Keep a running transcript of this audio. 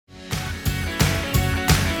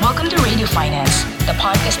Welcome to Radio Finance, the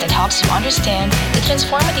podcast that helps you understand the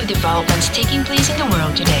transformative developments taking place in the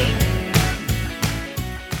world today.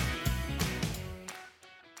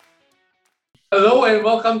 Hello and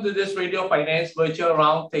welcome to this Radio Finance virtual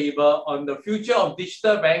roundtable on the future of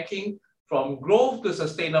digital banking from growth to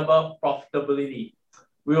sustainable profitability.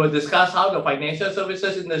 We will discuss how the financial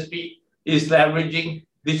services industry is leveraging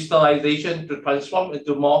digitalization to transform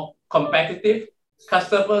into more competitive,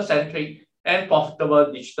 customer-centric, and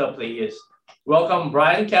profitable digital players. Welcome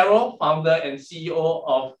Brian Carroll, founder and CEO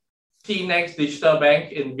of TNEX Digital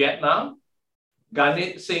Bank in Vietnam,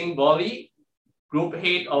 Ganit Singh Boli, Group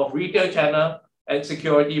Head of Retail Channel at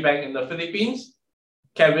Security Bank in the Philippines,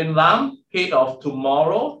 Kevin Lam, Head of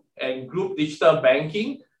Tomorrow and Group Digital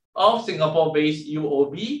Banking of Singapore-based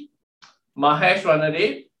UOB, Mahesh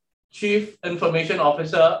Ranade, Chief Information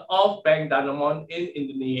Officer of Bank Danamon in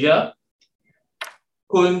Indonesia,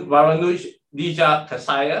 Kun Varanush Dija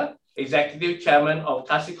Kasaya, Executive Chairman of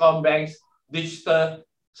Kasikorn Bank's digital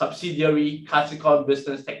subsidiary Kasikorn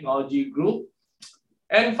Business Technology Group,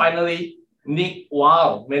 and finally, Nick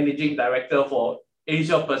Wall, Managing Director for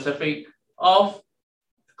Asia Pacific of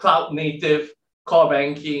cloud native core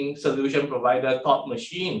banking solution provider Thought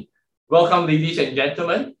Machine. Welcome, ladies and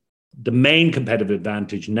gentlemen. The main competitive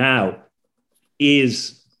advantage now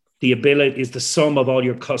is the sum of all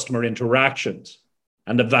your customer interactions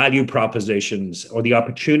and the value propositions or the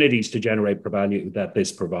opportunities to generate value that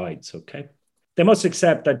this provides, okay? They must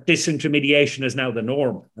accept that disintermediation is now the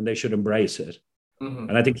norm and they should embrace it. Mm-hmm.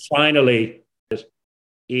 And I think finally,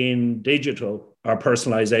 in digital, are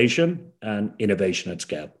personalization and innovation at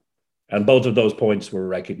scale. And both of those points were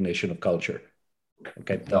recognition of culture.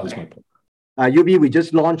 Okay, that was my point. UB, we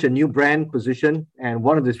just launched a new brand position, and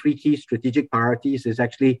one of the three key strategic priorities is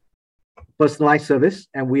actually personalized service.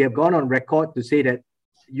 And we have gone on record to say that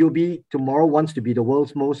UB tomorrow wants to be the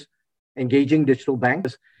world's most engaging digital bank.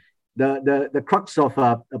 The crux of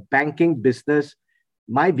a banking business,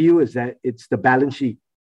 my view is that it's the balance sheet.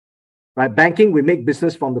 Right? Banking, we make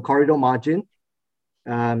business from the corridor margin.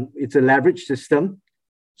 It's a leverage system.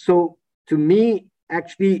 So to me,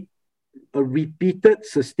 actually, a repeated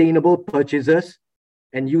sustainable purchases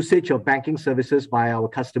and usage of banking services by our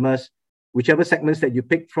customers, whichever segments that you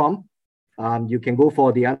pick from, you can go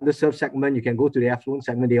for the underserved segment, you can go to the affluent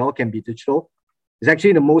segment, they all can be digital. It's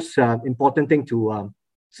actually the most important thing to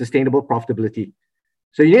sustainable profitability.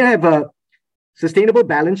 So you need to have a sustainable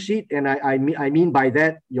balance sheet, and I mean by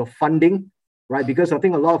that your funding, right? Because I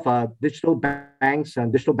think a lot of digital banks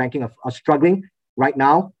and digital banking are struggling right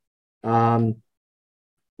now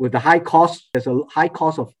with the high cost. There's a high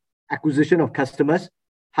cost of acquisition of customers,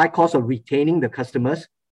 high cost of retaining the customers,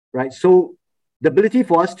 right? So the ability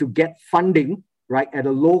for us to get funding, right, at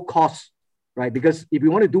a low cost, right? Because if we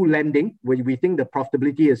want to do lending, where we think the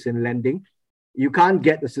profitability is in lending, you can't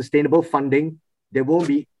get the sustainable funding. There won't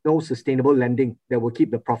be no sustainable lending that will keep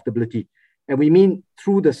the profitability. And we mean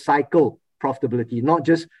through the cycle profitability, not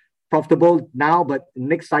just profitable now, but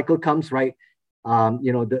next cycle comes, right?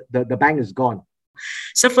 The bank is gone.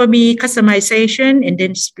 So for me, customization and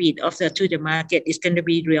then speed of the to the market is going to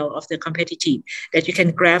be real of the competitive, that you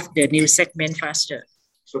can grab the new segment faster.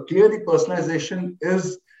 So clearly personalization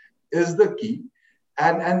is the key.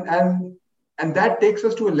 And that takes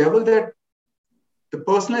us to a level that the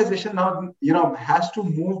personalization now, has to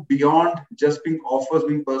move beyond just being offers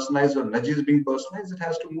being personalized or nudges being personalized. It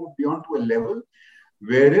has to move beyond to a level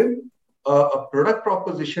wherein a product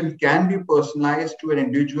proposition can be personalized to an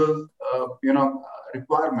individual,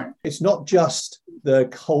 requirement. It's not just the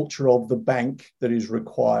culture of the bank that is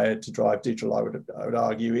required to drive digital. I would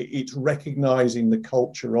argue it's recognizing the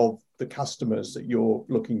culture of the customers that you're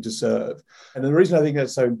looking to serve. And the reason I think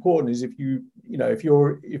that's so important is if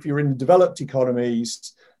you're in developed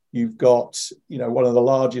economies, you've got one of the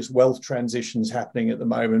largest wealth transitions happening at the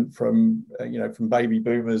moment from baby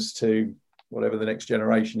boomers to whatever the next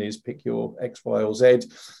generation is, pick your X, Y, or Z.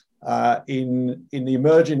 In the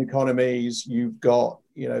emerging economies, you've got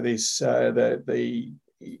a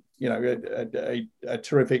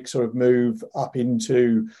terrific sort of move up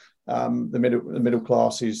into the middle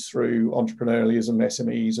classes through entrepreneurialism,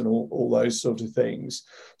 SMEs, and all those sorts of things.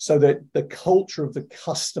 So that the culture of the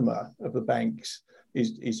customer of the banks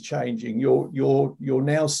is changing. You're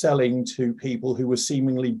now selling to people who were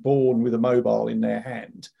seemingly born with a mobile in their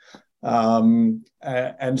hand. And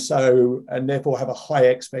therefore have a high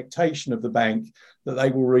expectation of the bank that they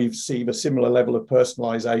will receive a similar level of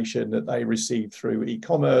personalization that they receive through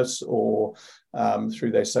e-commerce or through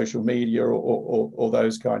their social media or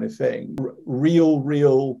those kind of things.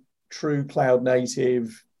 Real, true cloud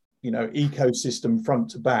native, ecosystem front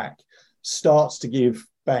to back starts to give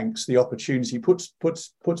banks the opportunity, puts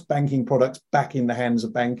banking products back in the hands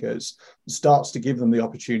of bankers, starts to give them the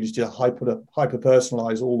opportunity to hyper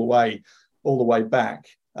personalize all the way back,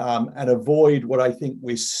 and avoid what I think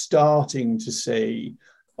we're starting to see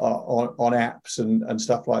on apps and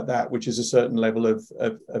stuff like that, which is a certain level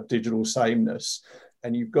of digital sameness.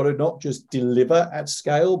 And you've got to not just deliver at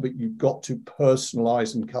scale, but you've got to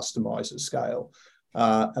personalize and customize at scale.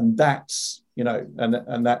 And that's,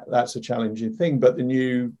 that's a challenging thing. But the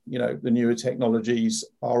newer technologies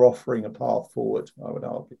are offering a path forward, I would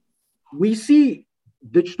argue. We see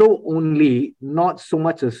digital only not so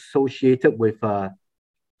much associated with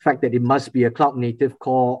fact that it must be a cloud native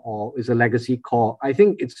core or is a legacy core. I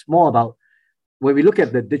think it's more about when we look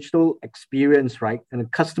at the digital experience, right, and the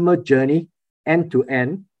customer journey end to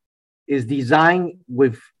end is designed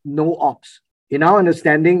with no ops. In our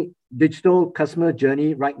understanding, digital customer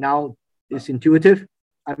journey right now is intuitive.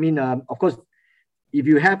 I mean, of course, if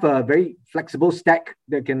you have a very flexible stack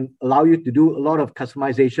that can allow you to do a lot of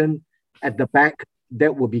customization at the back,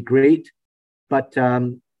 that would be great. But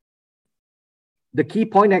the key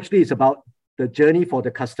point actually is about the journey for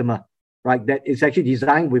the customer, right? That is actually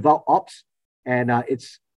designed without ops, and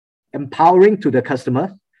it's empowering to the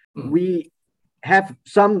customer. We have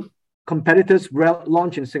some competitors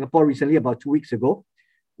launched in Singapore recently, about 2 weeks ago.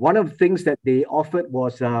 One of the things that they offered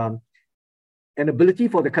was an ability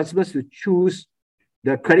for the customers to choose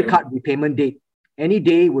the credit card repayment date. Any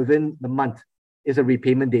day within the month is a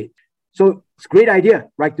repayment date. So it's a great idea,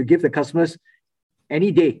 right? To give the customers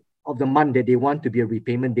any day of the month that they want to be a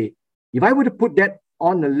repayment date. If I were to put that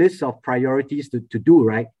on the list of priorities to do,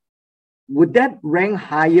 right, would that rank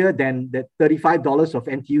higher than the $35 of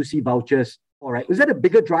NTUC vouchers? All right, is that a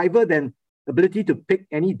bigger driver than ability to pick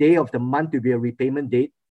any day of the month to be a repayment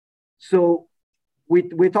date? So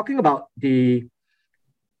we're talking about the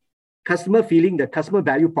customer feeling, the customer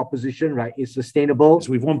value proposition, right, is sustainable.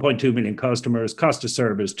 So we've 1.2 million customers, cost of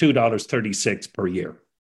service, $2.36 per year.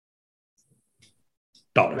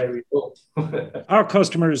 Very cool. Our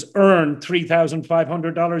customers earn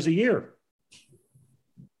 $3,500 a year.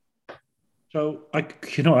 So I've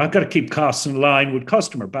got to keep costs in line with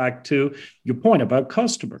customer. Back to your point about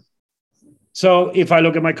customer. So if I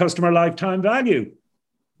look at my customer lifetime value,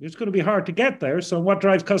 it's going to be hard to get there. So what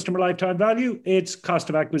drives customer lifetime value? It's cost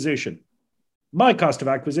of acquisition. My cost of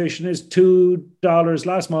acquisition is $2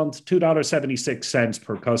 last month, $2.76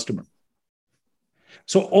 per customer.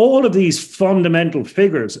 So all of these fundamental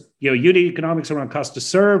figures, unit economics around cost to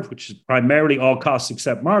serve, which is primarily all costs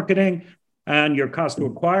except marketing, and your cost to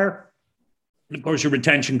acquire, and of course your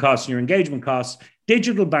retention costs and your engagement costs,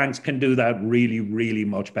 digital banks can do that really, really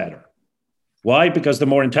much better. Why? Because they're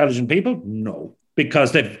more intelligent people? No,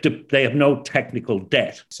 because they have no technical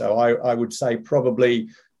debt. So I would say probably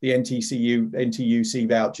the NTUC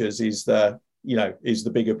vouchers is the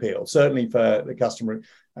big appeal, certainly for the customer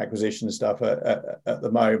acquisition stuff at the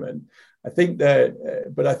moment. I think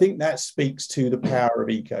that speaks to the power of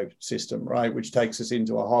ecosystem, right? Which takes us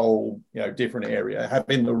into a whole, different area.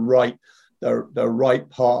 Having the right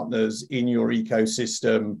partners in your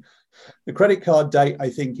ecosystem. The credit card date, I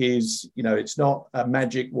think, is, it's not a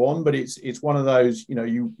magic wand, but it's one of those,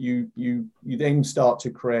 you then start to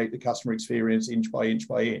create the customer experience inch by inch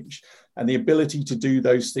by inch, and the ability to do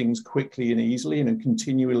those things quickly and easily and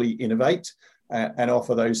continually innovate and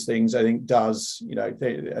offer those things, I think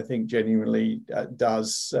genuinely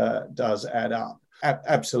does add up.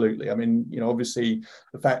 Absolutely. I mean, obviously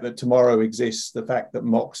the fact that Tomorrow exists, the fact that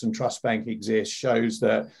Mox and Trustbank exist shows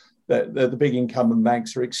that the big incumbent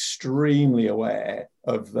banks are extremely aware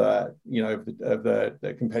of the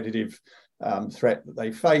competitive threat that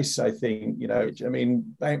they face. I think,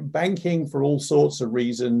 banking for all sorts of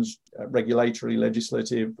reasons, regulatory,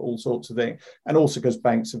 legislative, all sorts of things, and also because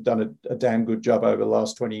banks have done a damn good job over the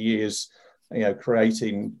last 20 years,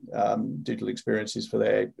 creating digital experiences for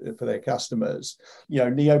their customers.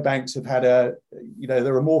 Neobanks have had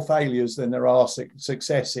there are more failures than there are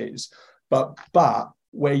successes, but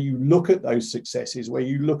where you look at those successes, where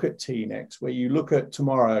you look at TNEX, where you look at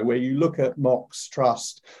Tomorrow, where you look at Mox,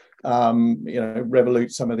 Trust,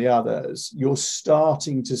 Revolut, some of the others, you're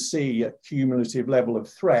starting to see a cumulative level of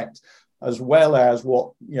threat, as well as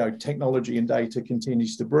what technology and data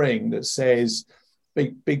continues to bring, that says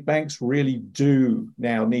big banks really do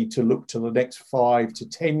now need to look to the next 5 to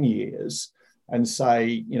 10 years and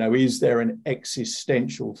say, is there an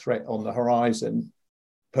existential threat on the horizon?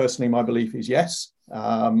 Personally, my belief is yes.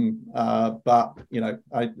 And I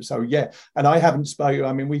haven't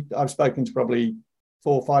spoken. I've spoken to probably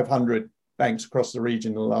 400 or 500 banks across the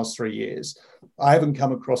region in the last 3 years. I haven't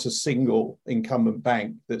come across a single incumbent bank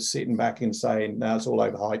that's sitting back and saying, no, it's all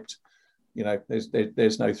overhyped. You know,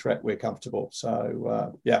 there's no threat. We're comfortable. So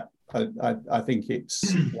yeah, I think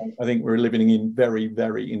I think we're living in very,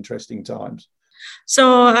 very interesting times. So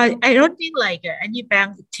I don't think like any bank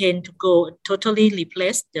tend to go totally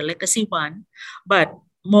replace the legacy one, but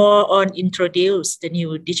more on introduce the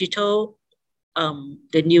new digital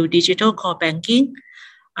core banking.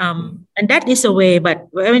 And that is a way, but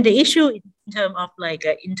I mean the issue in terms of like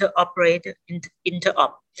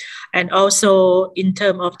interop, and also in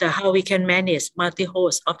terms of the how we can manage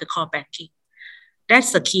multi-host of the core banking.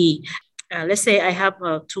 That's the key. Let's say I have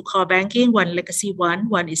two core banking, one legacy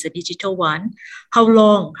one is a digital one. How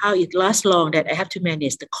it lasts long that I have to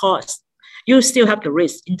manage the cost. You still have the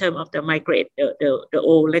risk in terms of the migrate the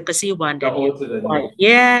old legacy one.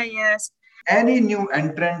 Yes. Any new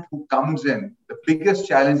entrant who comes in, the biggest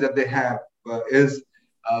challenge that they have is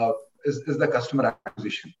the customer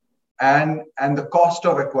acquisition and the cost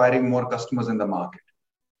of acquiring more customers in the market.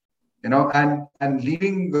 You know, and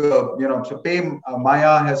leaving, so Pay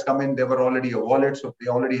Maya has come in, they were already a wallet, so they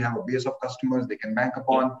already have a base of customers they can bank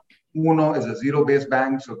upon. Uno is a zero-based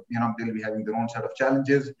bank, so, you know, they'll be having their own set of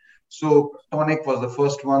challenges. So Tonic was the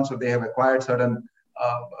first one, so they have acquired certain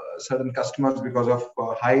customers because of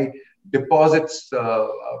high deposits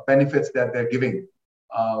benefits that they're giving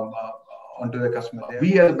onto the customer.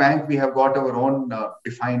 We as a bank, we have got our own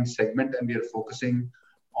defined segment, and we are focusing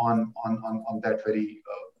on that very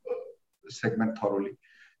segment thoroughly.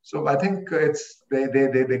 So I think it's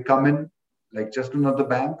they come in like just another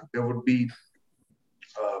bank. There would be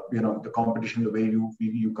the competition, the way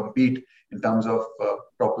you compete in terms of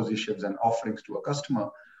propositions and offerings to a customer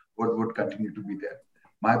would continue to be there.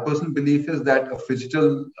 My personal belief is that a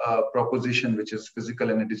physical proposition, which is physical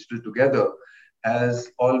and digital together,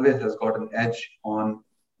 has got an edge on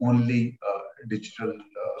only digital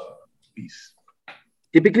piece.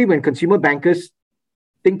 Typically, when consumer bankers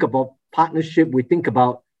think about partnership, we think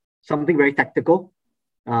about something very tactical.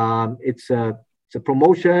 It's a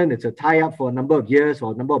promotion, it's a tie-up for a number of years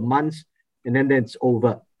or a number of months, and then it's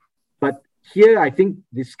over. But here, I think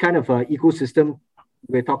this kind of ecosystem,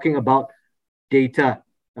 we're talking about data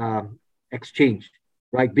exchange,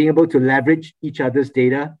 right? Being able to leverage each other's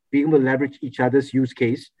data, being able to leverage each other's use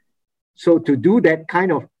case. So to do that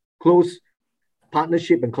kind of close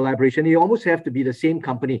partnership and collaboration, you almost have to be the same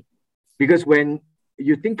company. Because when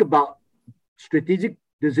you think about strategic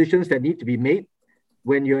decisions that need to be made,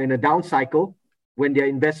 when you're in a down cycle, when there are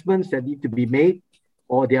investments that need to be made,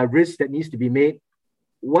 or there are risks that needs to be made,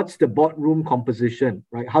 what's the boardroom composition,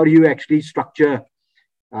 right? How do you actually structure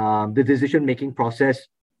the decision-making process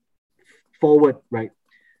forward, right?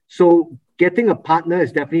 So getting a partner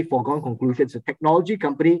is definitely foregone conclusion. It's a technology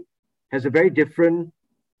company, has a very different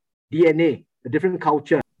DNA, a different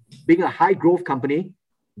culture. Being a high growth company,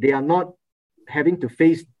 they are not having to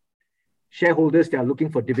face shareholders that are looking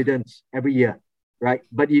for dividends every year, right?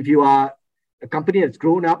 But if you are a company that's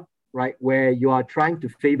grown up, right, where you are trying to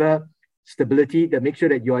favor stability, that make sure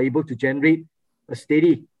that you are able to generate a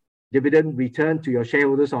steady dividend return to your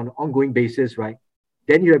shareholders on an ongoing basis, right?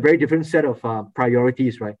 Then you have a very different set of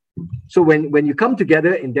priorities, right? So when you come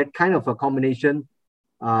together in that kind of a combination,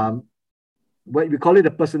 what we call it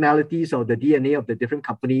the personalities or the DNA of the different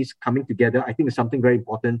companies coming together, I think is something very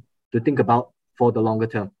important to think about for the longer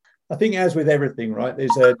term. I think as with everything, right,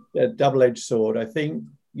 there's a double-edged sword. I think,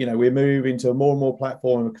 we're moving to a more and more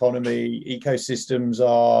platform economy. Ecosystems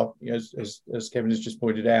are, as Kevin has just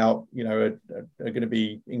pointed out, are going to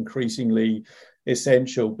be increasingly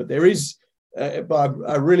essential. But there is, but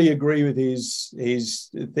I really agree with his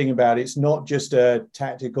thing about it's not just a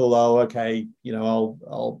tactical, I'll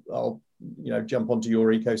jump onto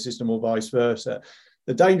your ecosystem or vice versa.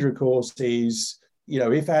 The danger, of course, is,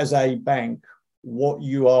 if as a bank, what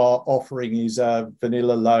you are offering is a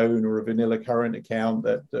vanilla loan or a vanilla current account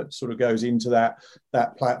that sort of goes into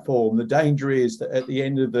that platform. The danger is that at the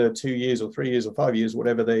end of the 2 years or 3 years or 5 years,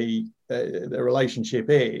 whatever the relationship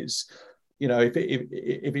is,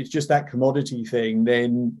 if it's just that commodity thing,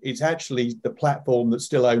 then it's actually the platform that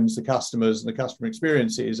still owns the customers and the customer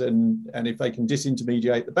experiences. And if they can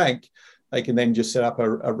disintermediate the bank, they can then just set up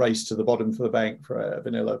a race to the bottom for the bank for a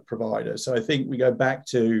vanilla provider. So I think we go back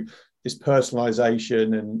to this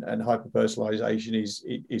personalization and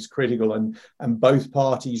hyper-personalization is critical, and both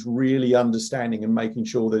parties really understanding and making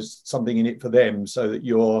sure there's something in it for them so that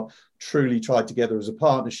you're truly tied together as a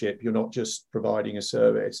partnership. You're not just providing a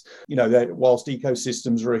service. That whilst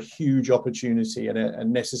ecosystems are a huge opportunity and a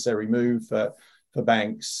necessary move for for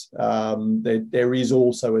banks. There is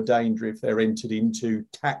also a danger if they're entered into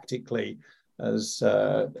tactically, as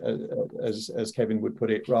Kevin would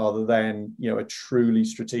put it, rather than a truly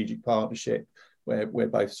strategic partnership where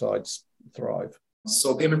both sides thrive.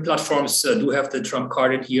 So payment platforms do have the trump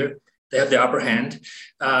card in here. They have the upper hand,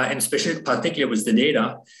 and especially particularly with the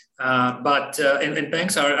data. But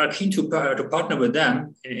banks are keen to partner with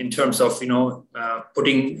them in terms of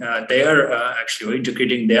putting their actually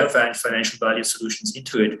integrating their financial value solutions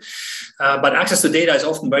into it. But access to data is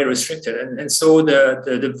often very restricted, and so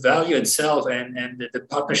the value itself and the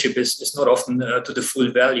partnership is not often to the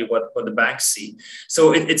full value what the banks see.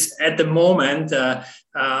 So it's at the moment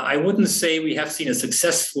I wouldn't say we have seen a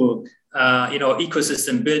successful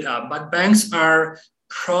ecosystem built up, but banks are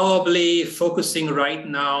probably focusing right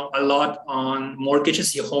now a lot on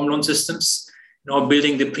mortgages, your home loan systems,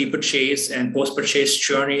 building the pre-purchase and post-purchase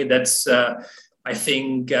journey. That's, I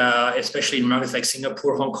think, especially in markets like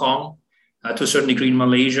Singapore, Hong Kong, to a certain degree in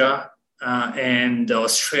Malaysia and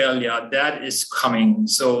Australia, that is coming.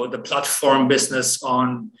 So the platform business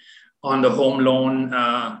on the home loan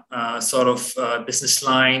business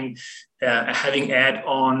line, having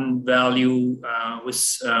add-on value with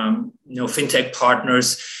fintech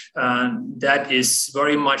partners, that is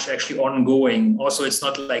very much actually ongoing. Also, it's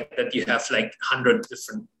not like that you have like 100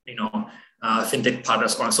 different fintech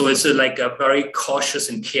partners on. So it's like a very cautious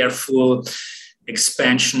and careful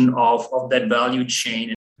expansion of that value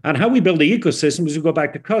chain. And how we build the ecosystem is we go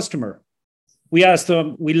back to customer. We asked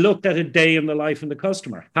them, we looked at a day in the life of the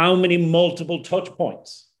customer. How many multiple touch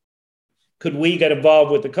points could we get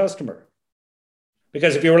involved with the customer?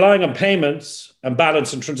 Because if you're relying on payments and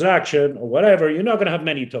balance and transaction or whatever, you're not going to have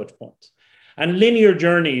many touch points. And linear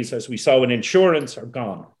journeys, as we saw in insurance, are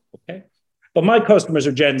gone. Okay, but my customers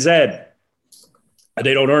are Gen Z, and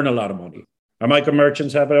they don't earn a lot of money. Our micro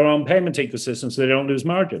merchants have their own payment ecosystem, so they don't lose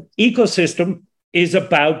margin. Ecosystem is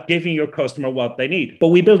about giving your customer what they need. But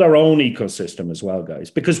we build our own ecosystem as well,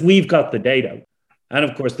 guys, because we've got the data. And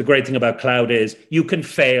of course, the great thing about cloud is you can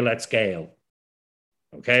fail at scale.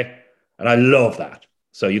 Okay? And I love that.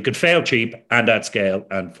 So you could fail cheap and at scale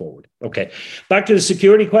and forward. Okay. Back to the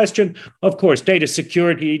security question. Of course, data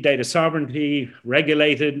security, data sovereignty,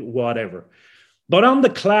 regulated, whatever. But on the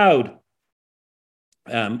cloud,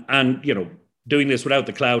 doing this without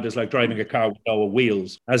the cloud is like driving a car with no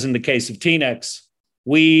wheels. As in the case of TNEX,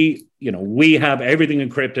 we have everything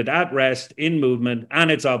encrypted at rest, in movement,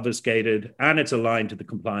 and it's obfuscated, and it's aligned to the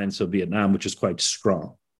compliance of Vietnam, which is quite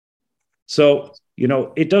strong. So,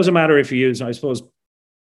 it doesn't matter if you use, I suppose,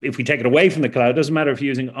 if we take it away from the cloud, it doesn't matter if you're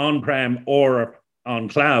using on-prem or on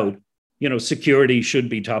cloud, security should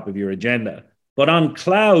be top of your agenda. But on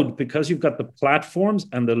cloud, because you've got the platforms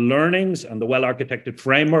and the learnings and the well-architected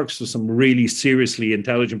frameworks for some really seriously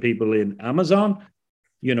intelligent people in Amazon,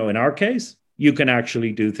 in our case, you can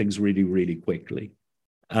actually do things really, really quickly.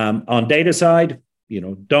 On data side,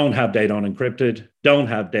 don't have data unencrypted, don't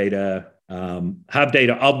have data, have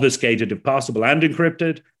data obfuscated if possible and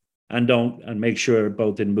encrypted, and make sure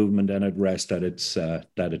both in movement and at rest that it's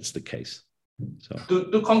the case. So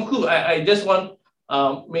to conclude, I just want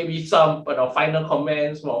maybe some final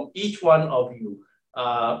comments from each one of you,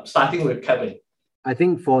 starting with Kevin. I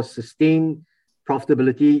think for sustained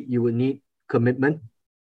profitability, you will need commitment.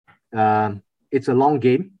 It's a long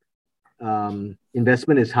game.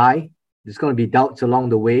 Investment is high. There's going to be doubts along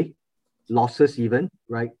the way, losses even,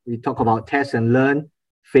 right? We talk about test and learn,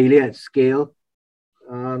 failure at scale.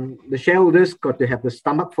 The shareholders got to have the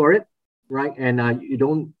stomach for it, right? And you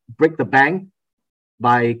don't break the bank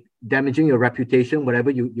by damaging your reputation, whatever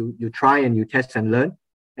you try and you test and learn,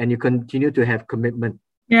 and you continue to have commitment.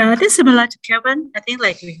 Yeah, I think similar to Kevin. I think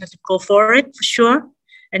we have to go for it for sure.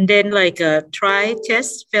 And then try,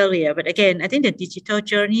 test, failure. But again, I think the digital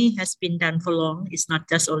journey has been done for long. It's not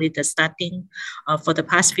just only the starting for the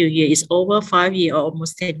past few years. It's over 5 years or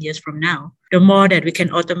almost 10 years from now. The more that we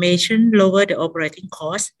can automation, lower the operating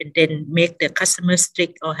costs, and then make the customer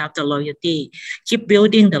strict or have the loyalty. Keep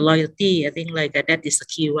building the loyalty. I think that is the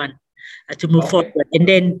key one to move forward. And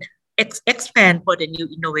then expand for the new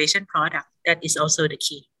innovation product. That is also the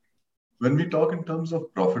key. When we talk in terms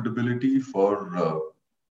of profitability for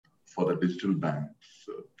the digital banks,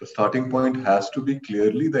 the starting point has to be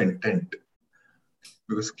clearly the intent.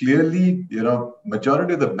 Because clearly,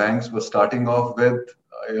 majority of the banks were starting off with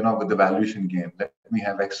the valuation game. Let me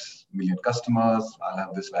have X million customers, I'll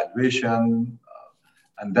have this valuation,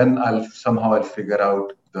 and then I'll figure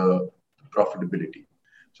out the profitability.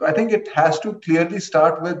 So I think it has to clearly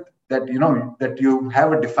start with that, that you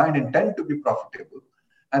have a defined intent to be profitable,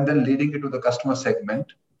 and then leading it to the customer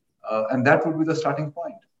segment. And that would be the starting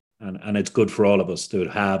point. And it's good for all of us to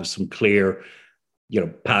have some clear,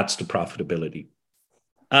 paths to profitability.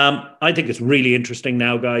 I think it's really interesting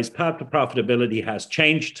now, guys. Path to profitability has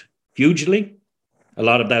changed hugely. A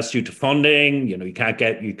lot of that's due to funding. You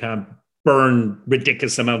can't burn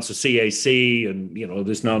ridiculous amounts of CAC and,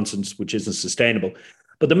 this nonsense, which isn't sustainable.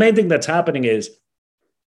 But the main thing that's happening is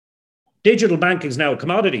digital banking is now a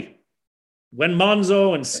commodity. When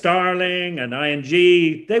Monzo and Starling and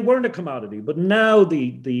ING, they weren't a commodity, but now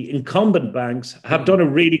the incumbent banks have done a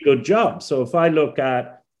really good job. So if I look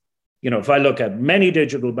at many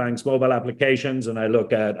digital banks, mobile applications, and I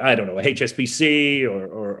look at, HSBC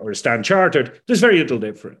or Standard Chartered, there's very little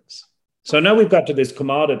difference. So now we've got to this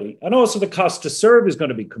commodity. And also the cost to serve is going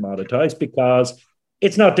to be commoditized because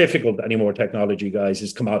it's not difficult anymore. Technology, guys,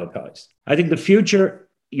 is commoditized. I think the future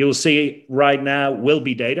you'll see right now will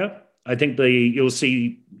be data. I think you'll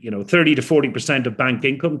see 30 to 40% of bank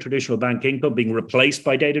income, traditional bank income, being replaced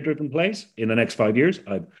by data-driven plays in the next 5 years.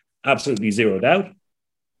 I've absolutely zero doubt.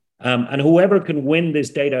 And whoever can win this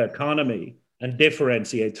data economy and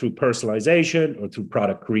differentiate through personalization or through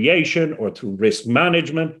product creation or through risk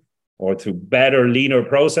management or through better, leaner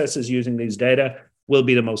processes using these data will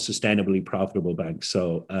be the most sustainably profitable bank.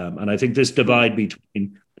 So, and I think this divide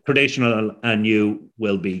between traditional and new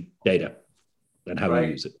will be data and how we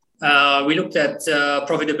use it. We looked at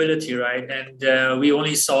profitability, right? And we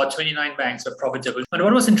only saw 29 banks were profitable. But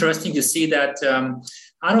what was interesting to see that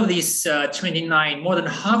out of these 29, more than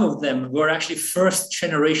half of them were actually first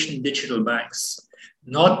generation digital banks,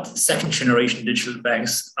 not second generation digital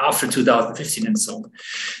banks after 2015 and so on.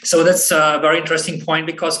 So that's a very interesting point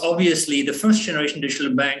because obviously the first generation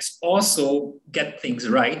digital banks also get things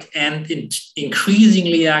right and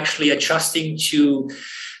increasingly actually adjusting to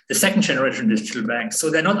the second generation digital banks. So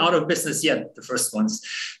they're not out of business yet, the first ones.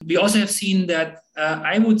 We also have seen that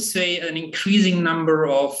I would say an increasing number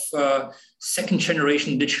of second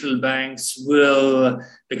generation digital banks will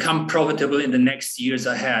become profitable in the next years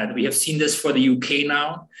ahead. We have seen this for the UK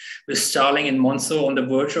now, with Starling and Monzo on the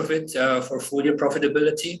verge of it for full year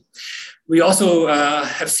profitability. We also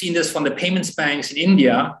have seen this from the payments banks in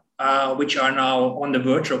India, which are now on the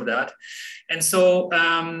verge of that. And so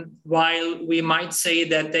while we might say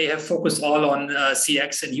that they have focused all on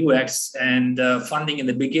CX and UX and funding in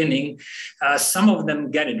the beginning, some of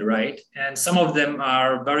them get it right. And some of them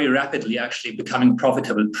are very rapidly actually becoming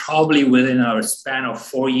profitable, probably within our span of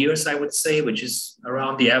 4 years, I would say, which is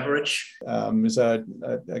around the average. There's a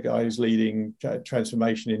guy who's leading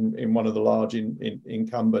transformation in one of the large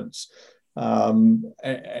incumbents. And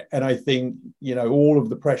I think, all of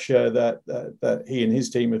the pressure that he and his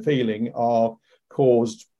team are feeling are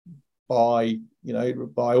caused by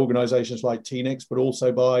organizations like TNEX, but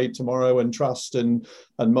also by Tomorrow and Trust and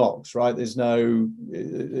Mox, right? There's nothing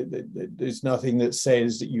that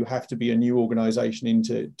says that you have to be a new organization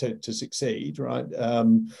to succeed, right?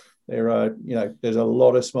 There's a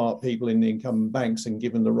lot of smart people in the incumbent banks, and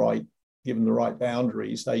given the right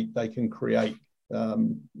boundaries, they can create.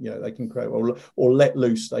 They can create or let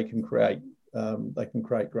loose. They can create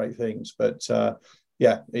great things. But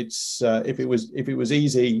it's if it was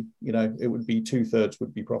easy, it would be 2/3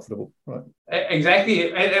 would be profitable, right?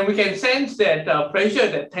 Exactly, and we can sense that pressure,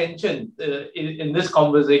 that tension in this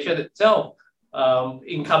conversation itself.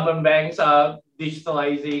 Incumbent banks are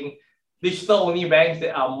digitalizing. Digital-only banks,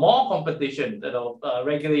 there are more competition.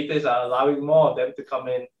 Regulators are allowing more of them to come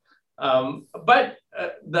in. But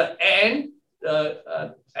at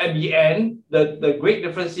the end, the great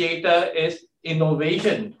differentiator is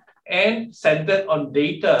innovation and centered on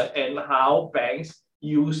data and how banks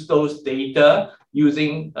use those data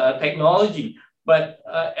using technology. But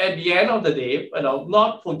at the end of the day,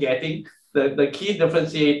 not forgetting the key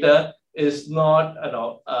differentiator is not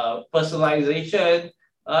personalization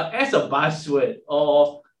as a buzzword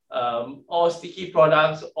or sticky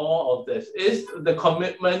products. All of this is the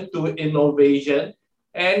commitment to innovation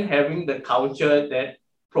and having the culture that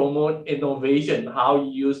promote innovation, how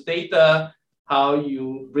you use data, how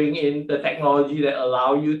you bring in the technology that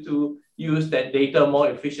allow you to use that data more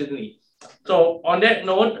efficiently. So on that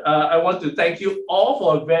note, I want to thank you all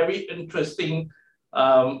for a very interesting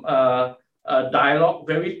dialogue,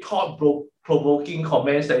 very thought-provoking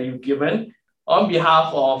comments that you've given. On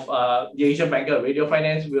behalf of the Asian Banker at Radio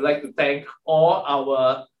Finance, we'd like to thank all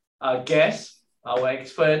our guests, our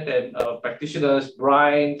expert and practitioners,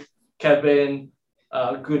 Brian, Kevin,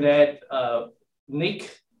 Gunnet, Nick,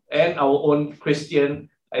 and our own Christian.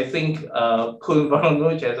 I think Kun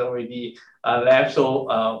Varanuj has already left,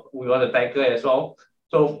 so we want to thank her as well.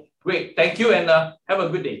 So great, thank you, and have a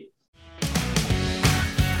good day.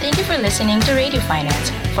 Thank you for listening to Radio Finance.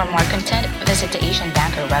 For more content, visit the Asian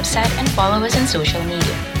Banker website and follow us on social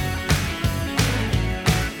media.